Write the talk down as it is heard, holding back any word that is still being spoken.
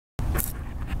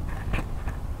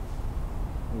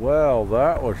Well,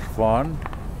 that was fun.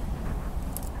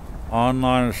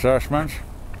 Online assessments.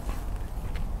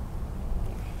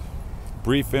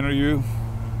 Brief interview.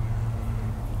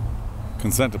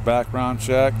 Consent to background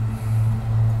check.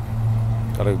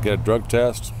 Gotta get a drug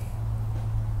test.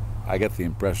 I get the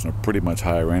impression of pretty much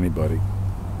hire anybody.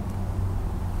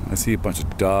 I see a bunch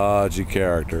of dodgy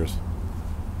characters.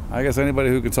 I guess anybody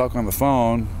who can talk on the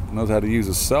phone, knows how to use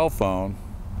a cell phone,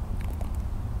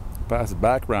 pass a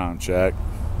background check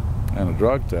and a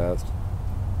drug test,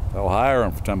 they'll hire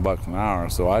them for $10 an hour.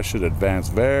 So I should advance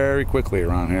very quickly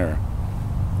around here,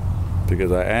 because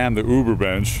I am the Uber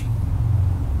bench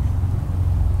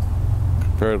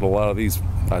compared to a lot of these,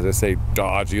 as I say,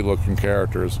 dodgy looking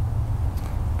characters.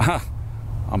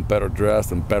 I'm better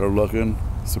dressed and better looking,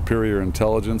 superior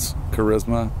intelligence,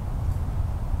 charisma,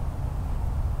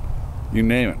 you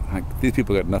name it. These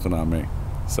people got nothing on me.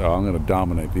 So I'm gonna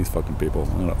dominate these fucking people.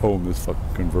 I'm gonna own this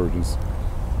fucking convergence.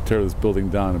 Tear this building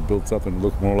down and build something that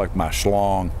looks more like my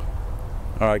schlong.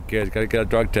 Alright kids, gotta get a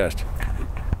drug test.